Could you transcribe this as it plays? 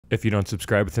If you don't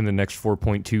subscribe within the next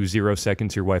 4.20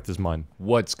 seconds, your wife is mine.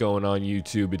 What's going on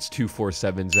YouTube? It's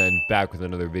 247Zen back with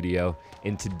another video.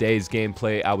 In today's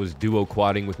gameplay, I was duo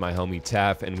quadding with my homie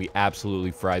Taff, and we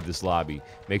absolutely fried this lobby.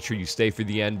 Make sure you stay for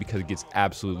the end because it gets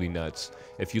absolutely nuts.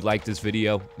 If you like this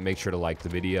video, make sure to like the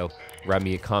video. Write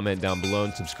me a comment down below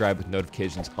and subscribe with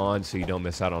notifications on so you don't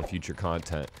miss out on future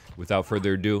content. Without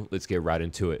further ado, let's get right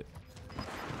into it.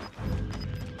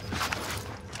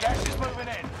 Gas is moving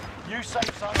in. You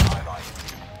safe zone highlight.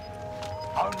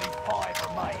 Only 5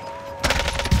 remain.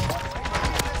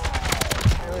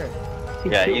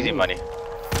 Yeah, easy money.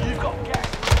 You've got gas.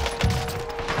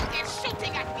 It's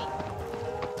shooting at me.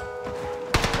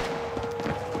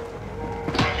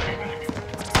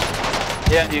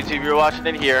 Yeah, YouTube, you're watching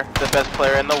it here. The best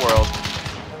player in the world.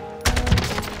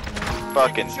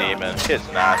 Fucking demon. Kid's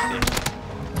nasty.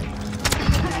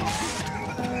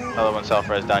 Another one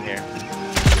self-res down here.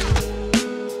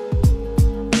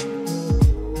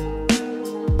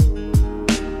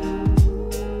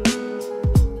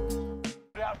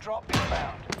 Drop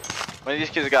inbound. One of these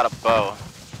kids got a bow.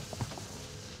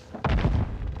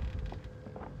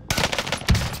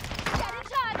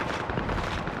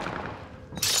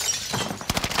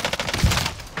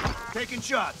 Taking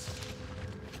shots.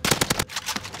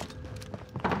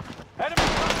 Enemy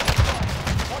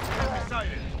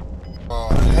sighted. Oh,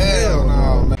 hell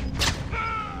no, man.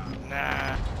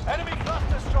 Nah. Enemy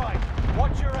cluster strike.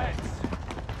 Watch your heads.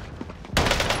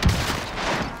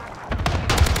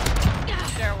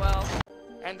 Farewell.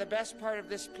 And the best part of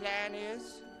this plan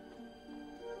is,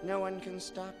 no one can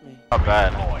stop me. Not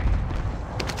bad. Boy.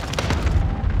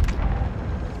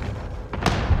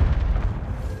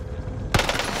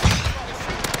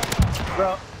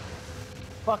 Bro,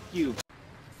 fuck you.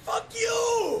 Fuck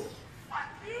you!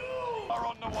 Are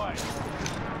on the way.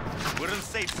 We're in the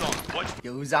safe zone. Watch.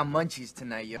 Yo, who's on munchies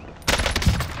tonight, yo?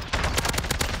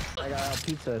 I got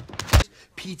pizza.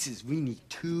 Pizzas, we need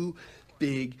 2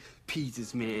 big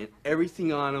pizzas, man.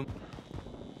 Everything on them.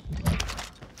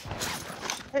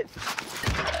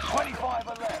 25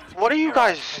 are left. What are you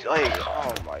guys like?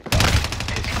 Oh my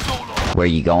god. Where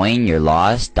you going? You're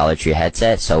lost. Dollar Tree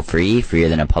headset, so free, freer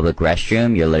than a public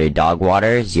restroom. You're literally dog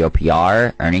water, 0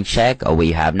 PR, earning check. Oh, wait,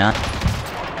 you have none.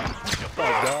 Oh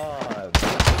god.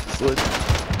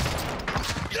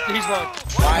 He's one.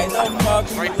 Why the fuck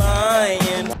you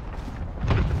lying?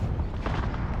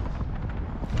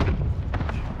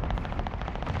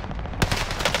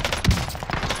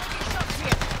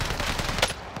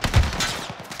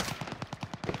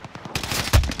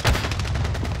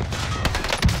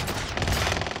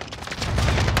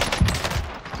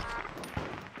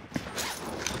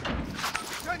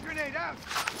 Grenade out.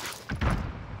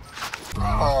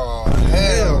 Oh,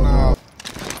 hell no.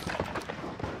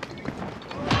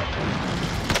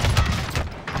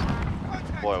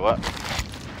 Boy, what?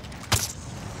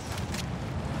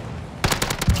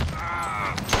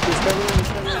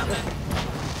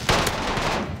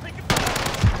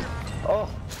 Oh.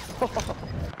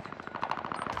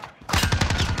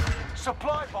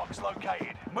 Supply box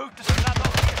located. Move to another.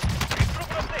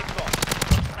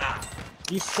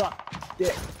 You suck.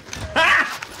 Dick.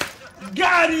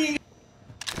 Got him!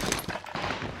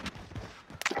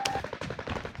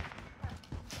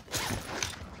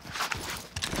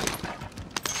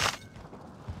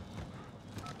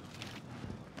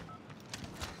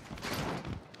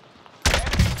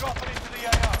 Enemy dropping into the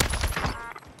AO.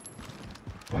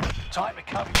 Time to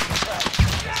cover yourself.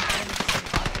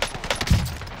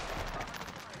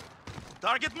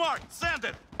 Target marked. Send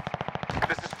it.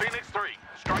 This is Phoenix 3.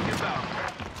 Strike it down.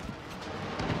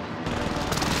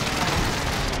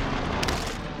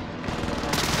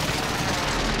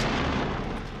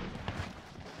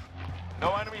 No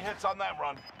enemy hits on that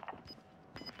run.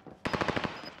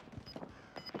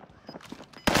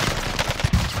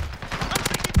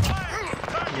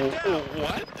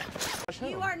 What?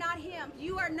 You are not him.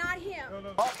 You are not him.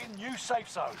 Marking new safe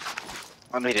zone.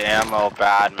 I need ammo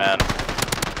bad, man.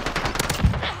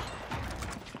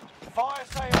 Fire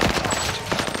sale.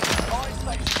 Fire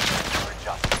station are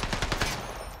adjusted.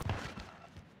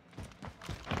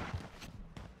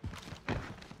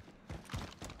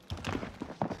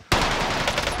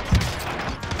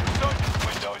 Surgeon's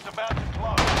window is about to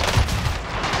close.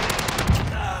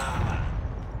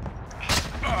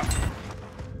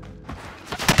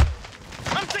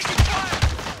 I'm taking fire!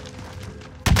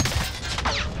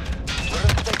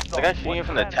 Is the guy shooting you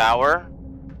from the tower?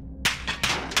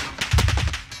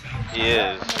 He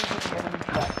is.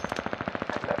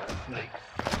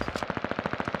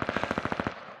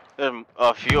 There's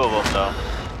a few of them though.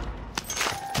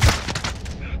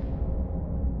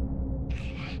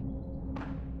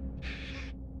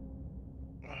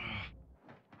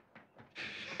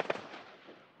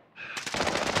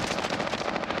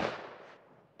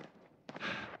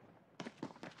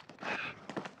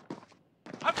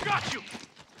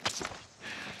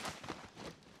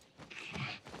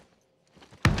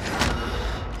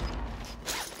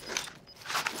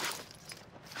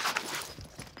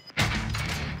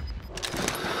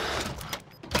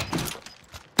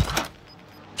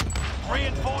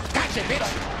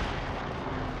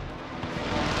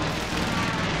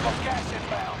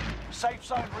 Safe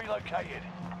zone relocated.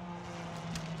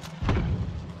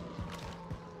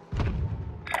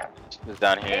 It's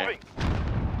down here.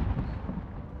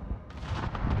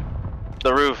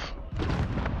 The roof.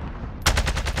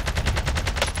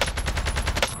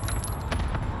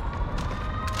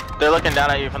 They're looking down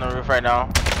at you from the roof right now.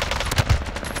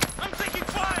 I'm taking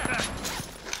fire!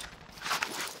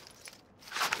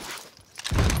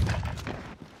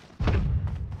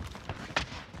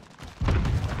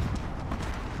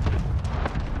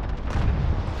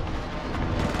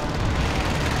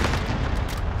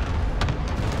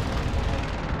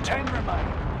 Ten remain.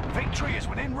 Victory is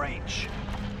within reach.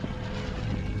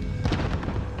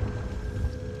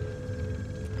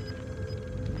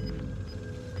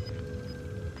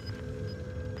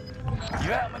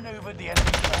 You outmaneuvered the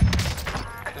enemy flank.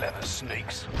 Clever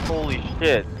sneaks. Holy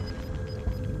shit.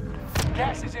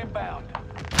 Gas is inbound.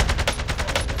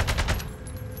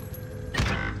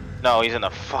 No, he's in the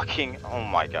fucking... Oh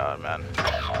my god, man.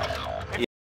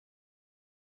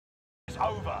 It's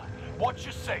over. Watch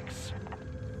your six.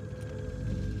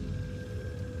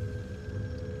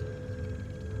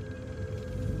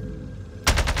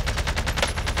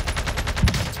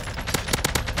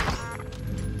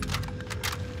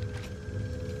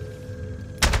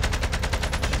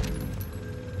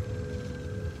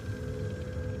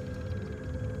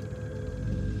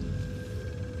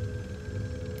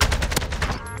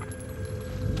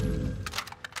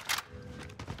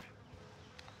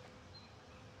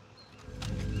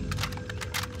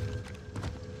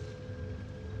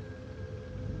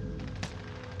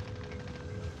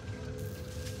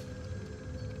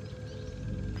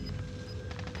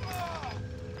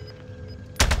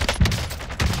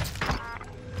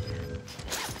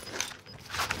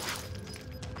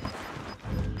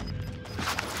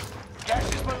 Gas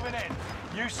is moving in.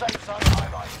 New safe zone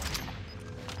highlighted.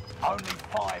 Only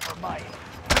 5 remain.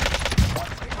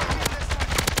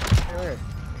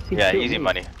 Yeah, easy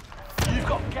money. You've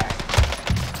got gas.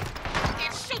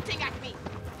 It's shooting at me.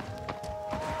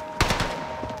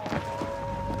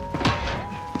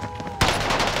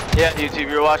 Yeah, YouTube,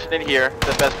 you're watching it here.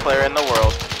 The best player in the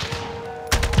world.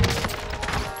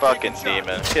 Fucking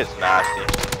demon. Shit's nasty.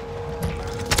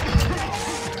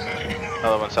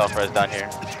 Another one self-res down here.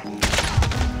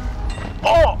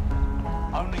 Oh!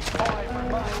 Only 5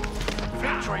 remain.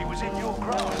 Victory was in your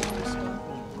grasp.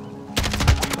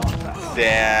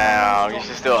 Damn, you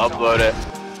should still upload it.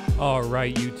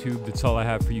 Alright YouTube, that's all I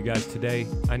have for you guys today.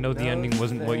 I know the ending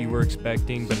wasn't what you were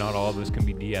expecting, but not all of us can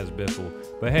be Diaz Biffle.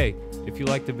 But hey, if you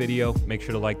liked the video, make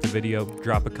sure to like the video,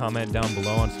 drop a comment down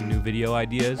below on some new video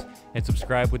ideas, and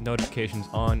subscribe with notifications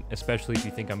on, especially if you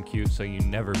think I'm cute so you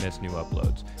never miss new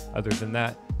uploads. Other than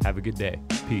that, have a good day.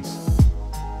 Peace.